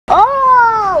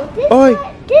Oi.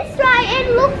 This right,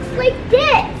 it looks like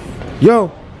this. Yo,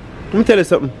 let me tell you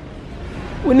something.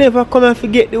 We never come and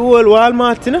forget the whole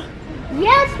Walmart, you know?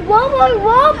 Yes,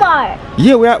 Walmart.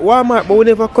 Yeah, we're at Walmart, but we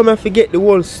never come and forget the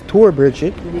whole store,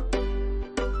 Bridget.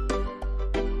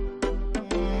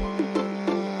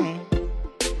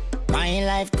 My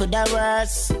life could have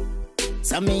worse.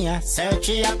 So me a search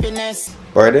for happiness.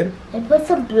 Pardon? I put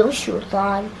some blue shoes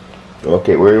on.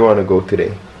 Okay, where you want to go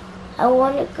today? I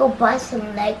want to go buy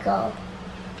some Lego.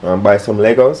 Buy some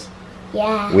Legos?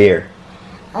 Yeah. Where?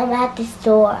 I'm at the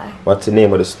store. What's the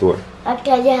name of the store? I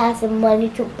can you have some money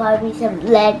to buy me some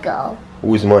Lego.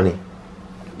 Whose money?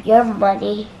 Your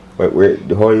money. Wait, where?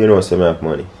 How you know some have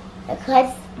money?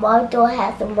 Because Mom don't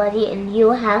have some money and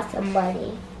you have some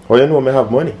money. How you know me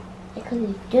have money? Because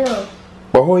you do.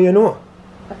 But how you know?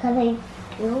 Because I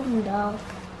do know.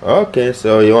 Okay,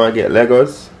 so you want to get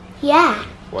Legos? Yeah.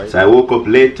 So I woke up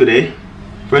late today.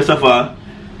 First of all,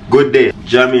 good day.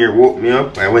 Jamir woke me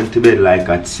up. I went to bed like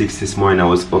at 6 this morning. I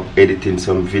was up editing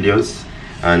some videos.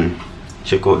 And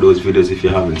check out those videos if you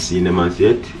haven't seen them as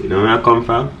yet. You know where I come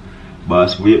from?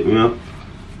 Boss wake me up.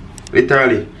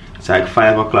 Literally, it's like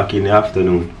 5 o'clock in the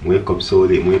afternoon. Wake up so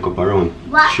late. Wake up around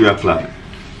 3 o'clock.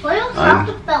 What are you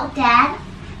talking about, Dad?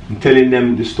 I'm telling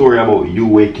them the story about you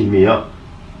waking me up.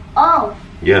 Oh.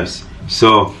 Yes.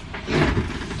 So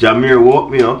Jamir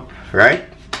woke me up, right?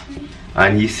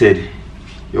 And he said,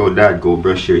 yo Dad, go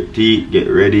brush your teeth, get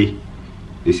ready.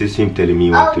 This is him telling me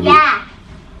what to do.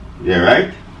 Yeah,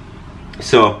 right?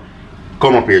 So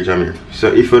come up here, Jamir.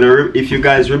 So if you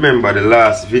guys remember the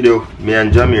last video me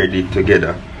and Jamir did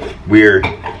together, where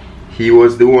he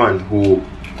was the one who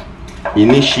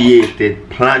initiated,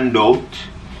 planned out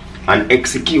and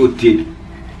executed,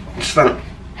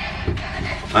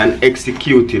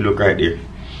 look right there,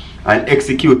 and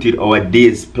executed our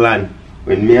day's plan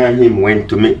when me and him went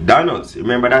to McDonald's.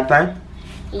 Remember that time?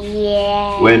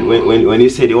 Yeah. When you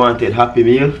said you wanted Happy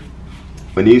Meal,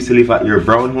 when you used to live at your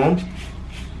brown home.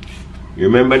 You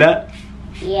remember that?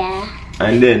 Yeah.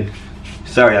 And then,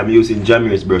 sorry, I'm using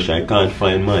Jamir's brush. I can't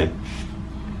find mine.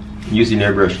 I'm using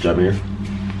your brush, Jamir.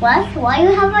 What? Why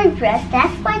you have my brush?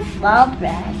 That's my small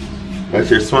brush. That's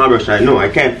your small brush. I know. I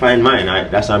can't find mine.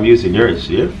 That's why I'm using yours.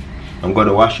 Yeah. I'm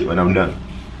gonna wash it when I'm done.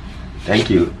 Thank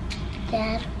you.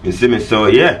 Dad. You see me? So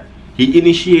yeah, he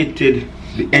initiated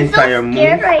the entire move.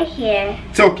 I'm right here.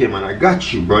 It's okay, man. I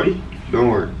got you, buddy. Don't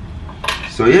worry.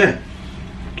 So yeah,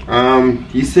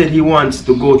 he said he wants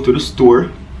to go to the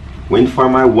store. Went for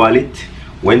my wallet.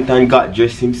 Went and got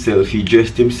dressed himself. He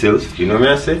dressed himself. You know what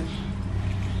I say?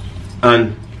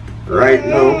 And right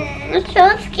now, I'm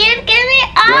so scared. Get me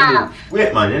off.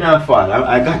 Wait, man. You're not fall.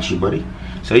 I got you, buddy.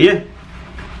 So yeah,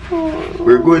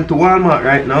 we're going to Walmart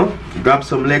right now. Grab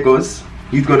some Legos.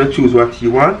 He's gonna choose what he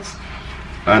wants,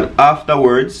 and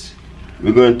afterwards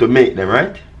we're going to make them,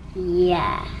 right?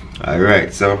 Yeah.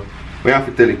 Alright, so we have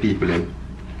to tell the people then.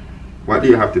 What do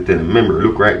you have to tell them? Remember,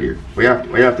 look right here. What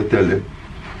you have to tell them?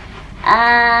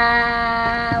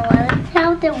 I want to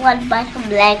tell them one buy some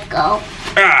Lego.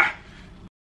 Ah!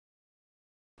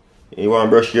 You want to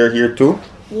brush your hair too?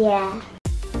 Yeah.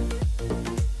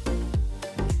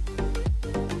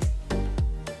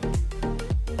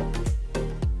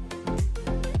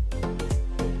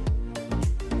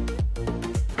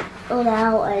 So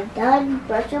now I'm done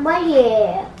brushing my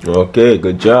hair. Okay,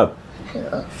 good job.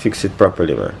 Fix it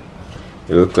properly, man.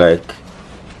 You look like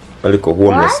a little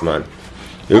homeless man.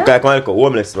 You look like a little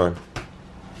homeless man.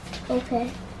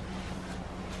 Okay.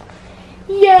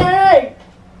 Yay!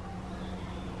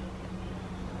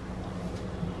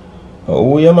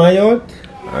 Oh, am I out?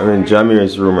 I'm in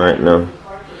Jamir's room right now.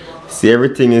 See,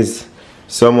 everything is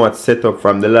somewhat set up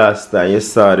from the last time you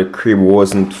saw the crib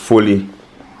wasn't fully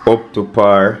up to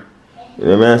par. You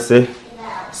know what I say?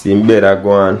 See, in bed I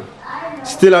go on.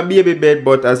 Still a baby bed,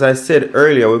 but as I said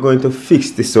earlier, we're going to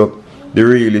fix this up the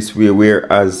realest way,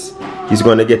 whereas he's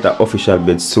going to get an official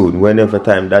bed soon. Whenever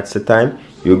time that's the time,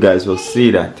 you guys will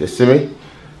see that. You see me?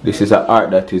 This is an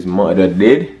art that his mother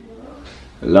did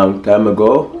a long time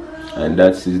ago, and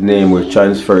that's his name. We'll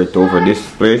transfer it over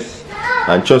this place,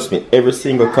 and trust me, every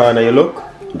single corner you look,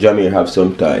 Jamir have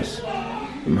some ties.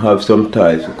 Him have some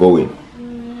ties going.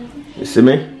 You see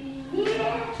me?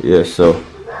 Yeah, so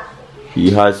he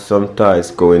has some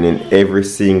ties going in every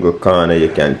single corner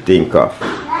you can think of.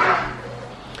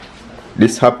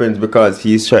 This happens because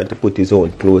he's trying to put his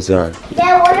own clothes on.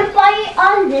 Dad, what if I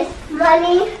on this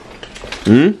money?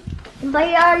 Hmm?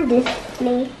 Buy on this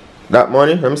money. That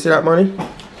money? Let me see that money.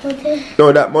 Okay.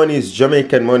 No, that money is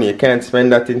Jamaican money. You can't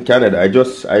spend that in Canada. I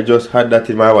just had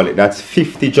that in my wallet. That's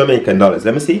 50 Jamaican dollars.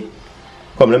 Let me see.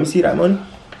 Come, let me see that money.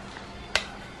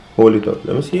 Hold it up.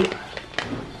 Let me see it.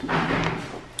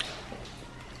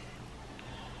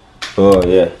 Oh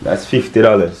yeah, that's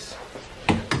 $50.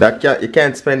 You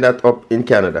can't spend that up in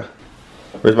Canada.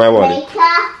 Where's my wallet?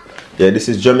 Yeah, this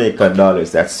is Jamaican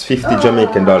dollars. That's 50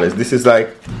 Jamaican dollars. This is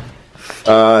like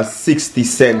 60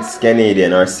 cents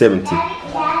Canadian or 70.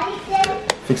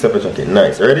 Fix up a jacket.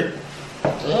 Nice. Ready?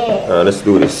 Yeah. Let's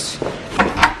do this.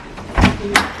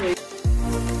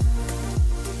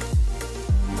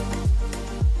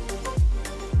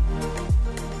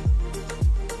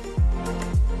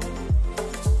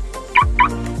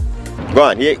 Go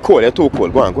on, yeah, cold, you're too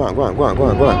cold. Go on.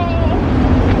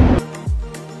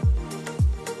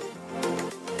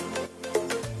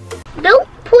 Don't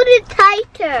put it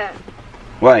tighter.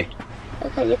 Why?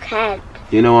 Because you can't.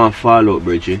 You don't want to fall out,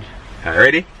 Bridget.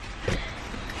 Ready?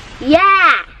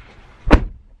 Yeah.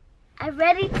 I'm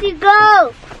ready to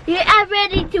go. Yeah, I'm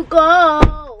ready to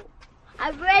go.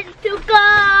 I'm ready to go.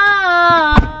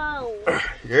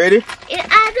 You ready?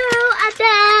 I do.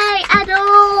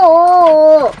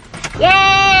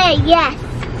 Yay, yes.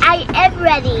 I am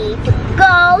ready to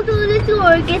go to the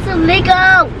store and get some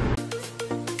Lego.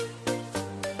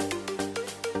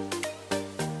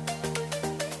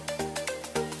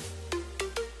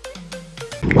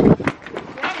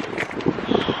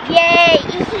 Yay,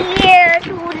 here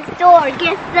to the store,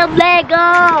 get some Lego.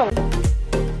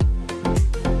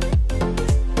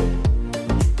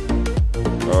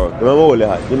 Oh, let me hold your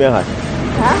hat. Give me a hat.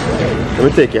 Huh? Let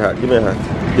me take your hat. Give me a hat.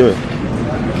 Give me.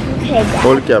 Okay, Dad.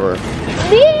 Hold the camera.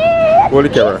 Hold the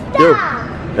camera. Yo.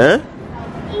 Huh?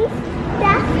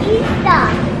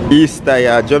 Easter. Easter,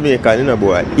 yeah, Jamaican, you know,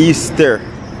 boy. Easter.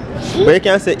 But you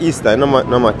can't say Easter, no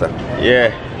matter.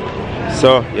 Yeah.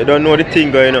 So, you don't know the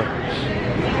thing going on.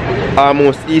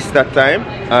 Almost Easter time,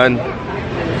 and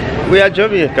we are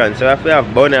Jamaican, so if we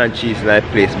have bun and cheese in that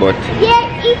place, but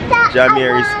Yeah, Easter.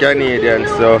 Jamaica is Canadian,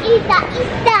 so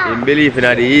Easter. we believe in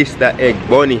the Easter egg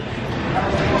bunny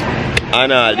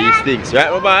and all these things,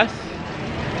 right, my boss?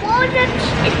 Oh, it's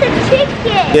a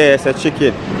chicken. Yeah, it's a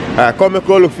chicken. Come and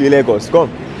go look for your Legos,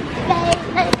 come. Okay,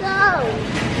 let's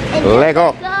go.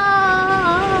 Lego. Go.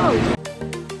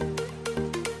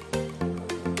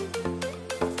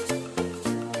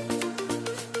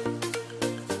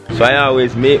 So I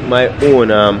always make my own,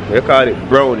 we call it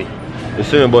brownie. You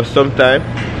see me, but sometimes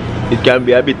it can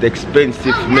be a bit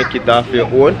expensive to make it off your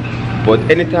own. But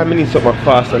anytime I need something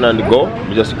fast and on the go,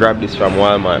 we just grab this from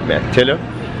Walmart, man. I tell you,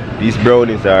 these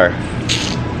brownies are,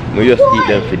 we just eat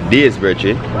them for days,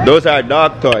 Bridget. Those are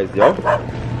dog toys, yo.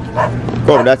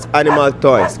 Come, that's animal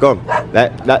toys, come.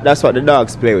 That's what the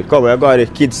dogs play with. Come, I got the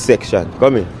kids section,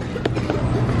 come in.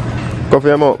 Cover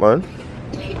your mouth, man.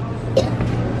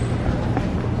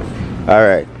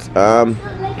 Alright,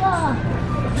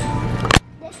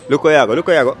 look where you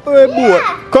go, Oh boy,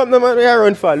 come no man, where you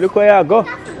run for, look where you go.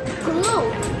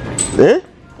 Glue. Eh?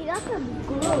 You got some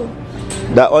glue.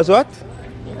 That was what?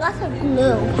 You got some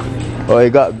glue. Oh,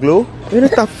 you got glue? You're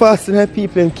not that fast in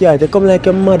people in car, they come like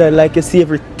a mother, like you see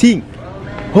everything.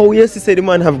 How you used to say the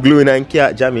man have glue in a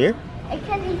car, Jamir? I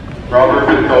can't eat. Robert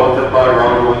been told by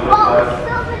Oh,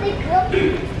 so many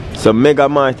glue. So Mega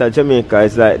Mart at Jamaica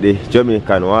is like the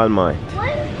Jamaican Walmart. What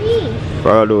is this?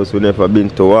 For all those who never been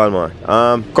to Walmart.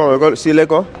 Come on, go see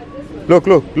Lego. Look,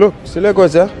 see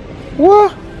Legos there.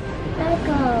 What?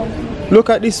 Lego. Look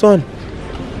at this one.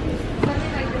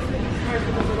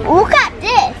 Look at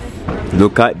this.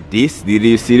 Look at this. Did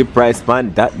you see the price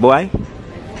man? That boy?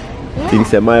 Yeah.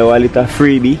 Thinks that my wallet a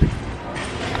freebie.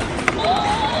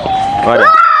 What? Let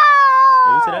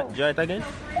me see that. Try it again.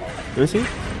 Let me see.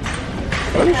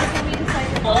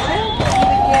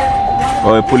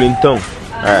 Oh, you're pulling tongue.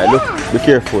 Alright, look, be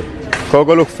careful. Go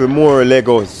look for more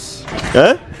Legos.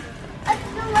 Huh?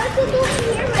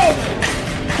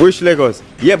 Which Legos?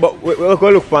 Yeah, but we'll go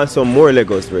look for some more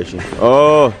Legos, Reggie.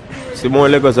 Oh, some more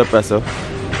Legos up there, so.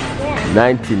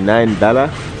 Yeah. $99.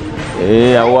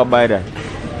 Yeah, I will buy that.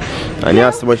 And you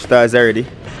have so much toys already.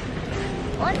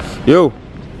 What? Yo,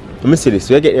 let me see this.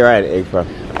 Where you get your right egg from?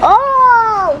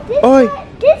 Oh, Oi.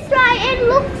 This right, it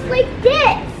looks like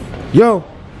this. Yo,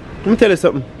 let me tell you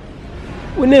something.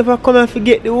 We never come and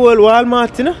forget the whole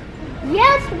Walmart, you know?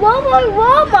 Yes,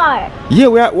 Walmart. Yeah,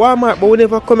 we're at Walmart, but we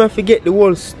never come and forget the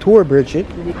whole store, Bridget.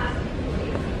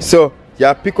 So,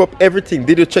 you pick up everything.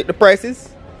 Did you check the prices?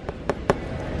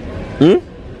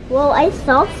 Well, I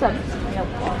saw some.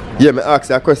 Yeah, me ask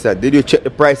you a question. Did you check the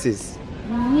prices?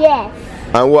 Yes.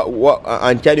 And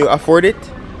and can you afford it?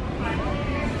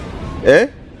 Eh?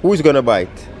 Who's gonna buy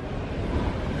it?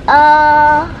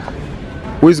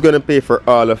 Who's gonna pay for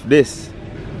all of this?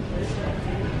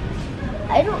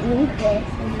 I don't need this.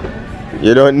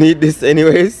 You don't need this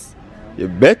anyways. You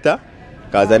better.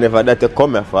 Because I never that to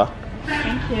come here for.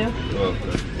 Thank you.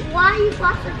 Why you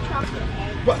bought some chocolate?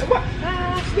 What?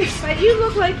 But you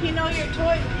look like you know your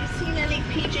toy. Have you seen any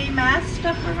PJ Masks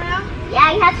stuff around? Yeah,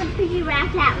 I have some pretty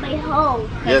rats at my home.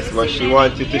 Yes, you but seen she any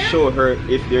wanted to here? show her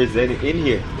if there's any in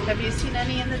here. Have you seen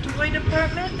any in the toy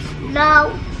department?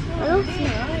 No. I don't see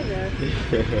it. Either.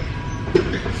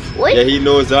 What? Yeah, he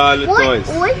knows all the toys.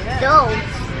 What's those?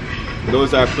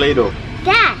 Those are Play-Doh.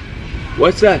 Dad.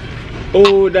 What's that?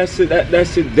 Oh, that's a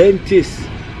dentist.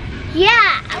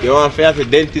 Yeah. You want to have a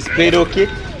dentist Play-Doh kit?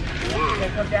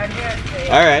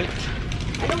 All right. I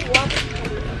don't want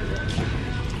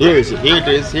it. Here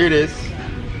it is.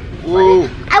 Whoa.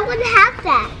 I want to have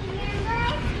that.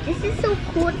 This is so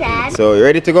cool, Dad. So, you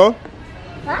ready to go?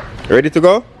 Huh? You ready to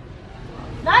go?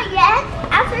 Not yet.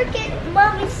 After get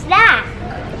mommy's snack.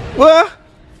 What?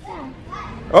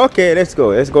 Okay, let's go.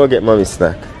 Let's go get mommy's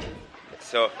snack.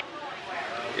 So,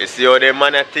 you see how the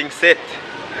man a thing set?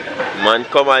 Man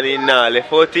come on in now,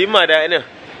 left out his mother, you know.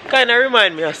 Kinda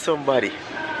remind me of somebody.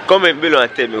 Comment below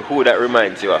and tell me who that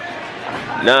reminds you of.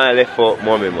 Nah, left out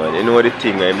mommy, man. You know the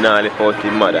thing, I'm not left out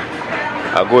his mother.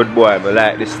 A good boy, I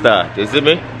like the start. You see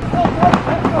me? Hey,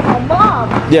 what's my mom?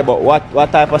 Yeah, but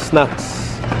what type of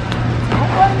snacks? I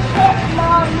want to get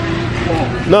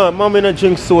mommy. No, mommy don't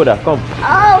drink soda. Come.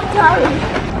 Oh, sorry.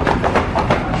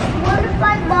 What if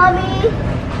my mommy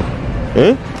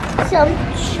some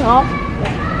chocolate?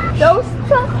 Those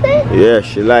chocolate? Yeah,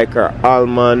 she like her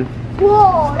almond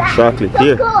Whoa, that's chocolate. so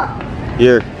Here. good.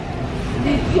 Here.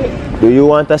 Do you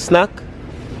want a snack?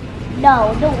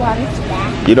 No, don't want a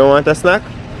snack. You don't want a snack?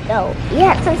 No. You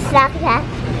have some snack at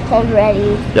home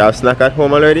ready. You have snack at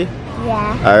home already?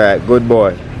 Yeah. Alright, good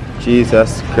boy.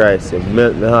 Jesus Christ, you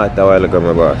melt my heart a while ago,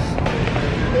 my boss.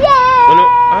 Yeah.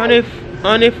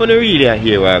 And if you really are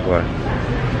here, what going?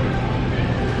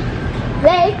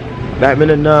 Wait. Like, I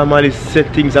don't normally say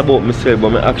things about myself, but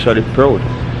I'm actually proud.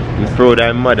 I'm proud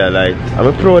of my mother, like,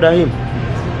 I'm proud of him.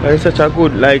 Like, he's such a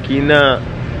good, like, he nah,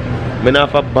 I don't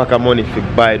have a bag of money to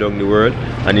buy down the world,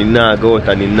 and he nah go out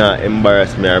and he nah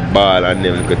embarrass me or ball and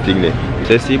them little thing there.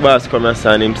 So you see boss come and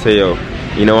say him say, yo,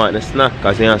 you don't want a snack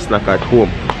because he has a snack at home.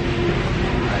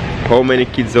 How many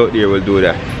kids out there will do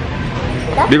that?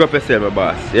 Big up yourself, my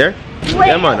boss, yeah?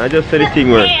 Yeah man, I just said the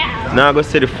thing where now I go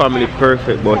say the family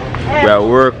perfect, but we are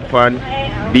work on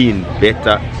being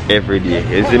better every day.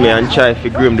 You see me, and try to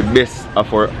groom the best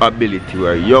of our ability. We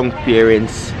are young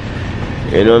parents.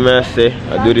 You know what I say?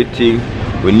 I do the thing.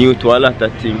 We're new to a lot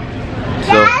of things.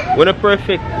 So we're not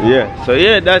perfect. Yeah. So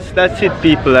yeah, that's it,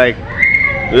 people. Like,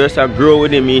 we just have to grow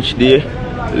with them each day.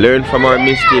 Learn from our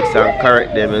mistakes and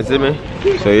correct them, you see me?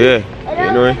 So yeah,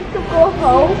 you know. To go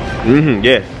home.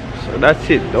 Yeah. So that's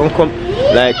it. Don't come.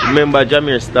 Like, remember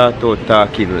Jamir start out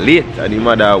talking late and the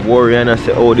mother worry and I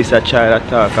say, oh, this a child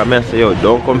attack. And I say, yo,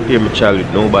 don't compare my child with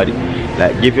nobody.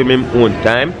 Like, give him his own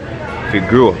time to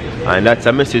grow. And that's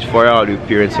a message for all the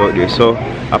parents out there. So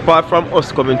apart from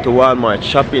us coming to Walmart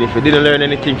shopping, if you didn't learn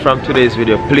anything from today's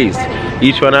video, please,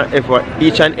 each and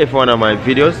every one of my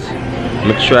videos,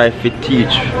 I try to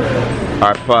teach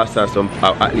or pass on some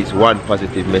at least one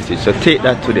positive message. So take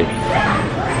that today.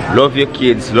 Love your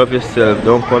kids, love yourself.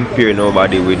 Don't compare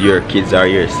nobody with your kids or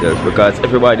yourself, because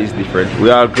everybody is different. We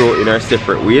all grow in our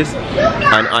separate ways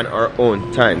and on our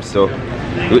own time. So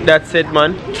with that said,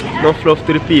 man, no fluff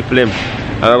to the people. I'm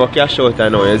going to cash out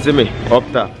now, you see me? Up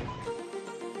top.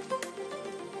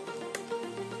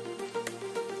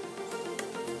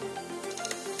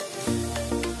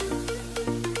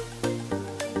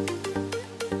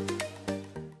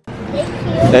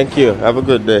 Thank you. Have a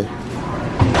good day.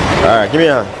 Alright, give me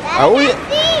a hand. How are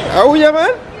you,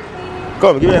 man?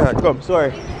 Come, give me a hand. Come,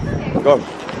 sorry. Come.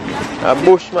 A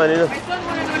bush, man, you know. My son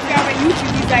wanted to know if you have a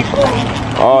YouTube. He's like,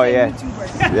 oh. Oh, yes.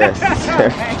 Yes.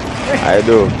 I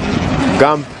do.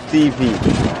 GaampTv.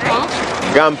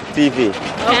 GaampTv.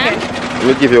 Okay. Let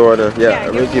me give you one. Yeah,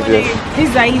 let me give you.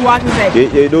 He's like, he watches it.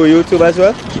 You do YouTube as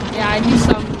well? Yeah, I do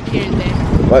some here and there.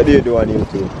 What do you do on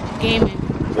YouTube? Gaming.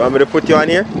 You want me to put you on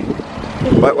here?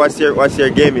 What's your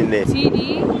gaming name?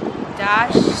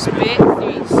 TD-spit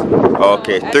 3s.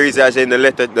 Okay, 3s as in the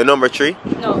number 3?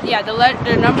 No, yeah, the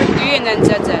number 3 and then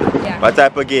ZZ. Yeah. What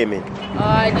type of gaming?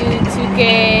 I do 2K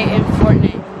and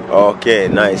Fortnite. Okay,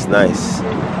 nice.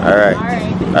 Alright. Alright.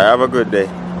 Have a good day.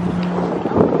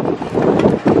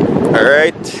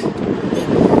 Alright.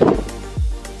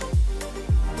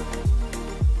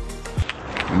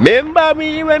 Remember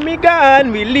me when me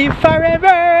gone, we live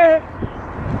forever.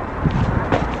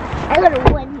 I'm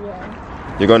gonna win you.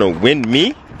 You're gonna win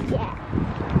me? Yeah.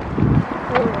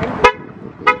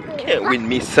 You can't win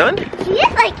me, son.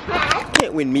 Yes, I can.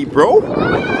 can't win me, bro.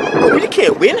 Bro, you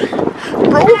can't win.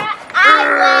 Bro. I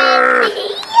win.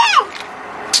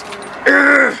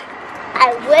 Yes.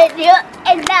 I win you,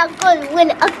 and I'm going to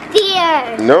win up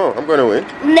there. No, I'm gonna win.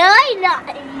 No, you're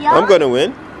not. I'm gonna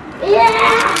win.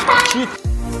 Yeah. Cheat.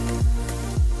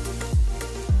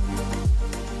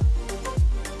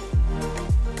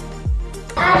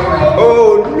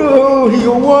 Oh no,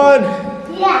 you won.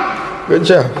 Yeah. Good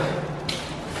job.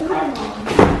 My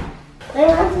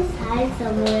mom just hide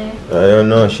somewhere. I don't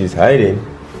know, she's hiding.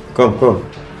 Come,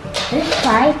 come. Let's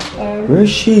fight him. Where is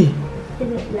she?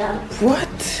 No.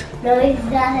 What? No, he's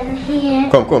not in here.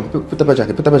 Come, come, put up a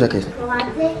jacket, put up a jacket.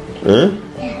 Closet? Huh?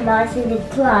 No, it's in the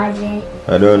closet.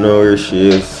 I don't know where she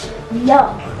is.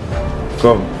 No.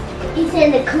 Come. He's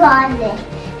in the closet.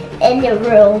 In the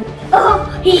room. Oh,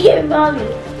 here, mommy.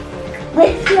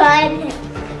 Let's find him.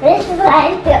 Let's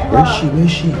find him. Where is she? Where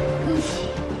is she?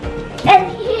 And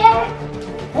here.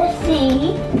 Let's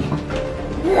see.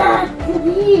 Not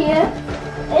here.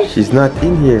 She's not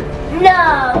in here.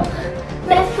 No.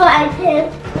 Let's find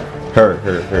him. Her.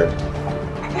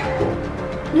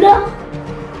 No.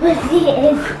 But he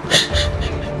is.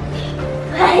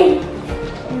 Right.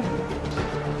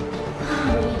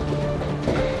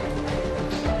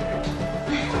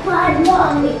 Find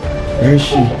mommy. Where is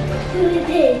she? Who is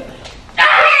it?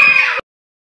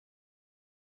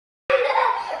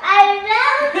 I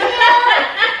found you.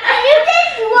 And you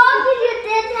didn't walk and you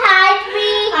didn't hide me.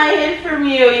 I hid from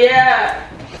you, yeah.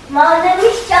 Mom, let me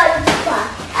show you stuff.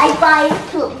 I buy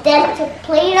that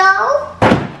Play-Doh.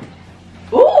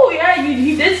 Oh, yeah,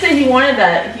 he did say he wanted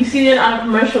that. He seen it on a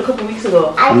commercial a couple weeks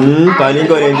ago. And can you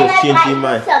go and just change I your buy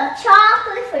mind? some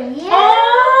chocolate for you.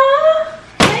 Oh,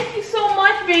 thank you so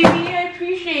much, baby. I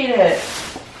appreciate it.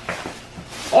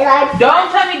 And I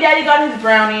Don't tell me Daddy got his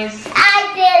brownies.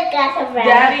 I did get the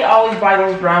brownies. Daddy always buy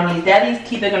those brownies. Daddy's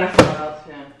teeth are gonna fall out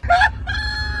soon.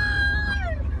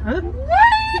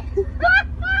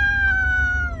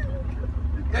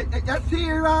 You're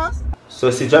serious? So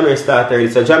see, Jamir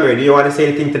started. So Jamir, do you want to say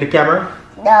anything to the camera?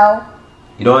 No.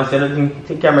 You don't want to say anything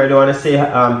to the camera? You don't want to say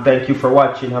thank you for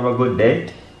watching, have a good day?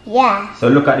 Yeah. So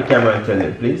look at the camera and tell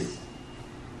them, please.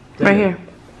 Right here.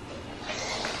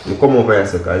 You come over here,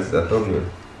 so guys, it's a thumbnail.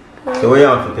 So what you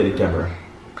want to tell the camera?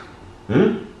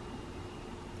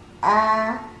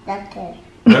 That's it.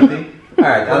 Nothing?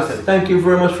 Alright, thank you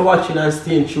very much for watching and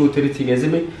staying true to the thing, you see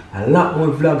me? A lot more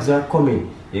vlogs are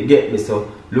coming. You get me?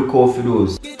 So look out for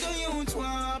those.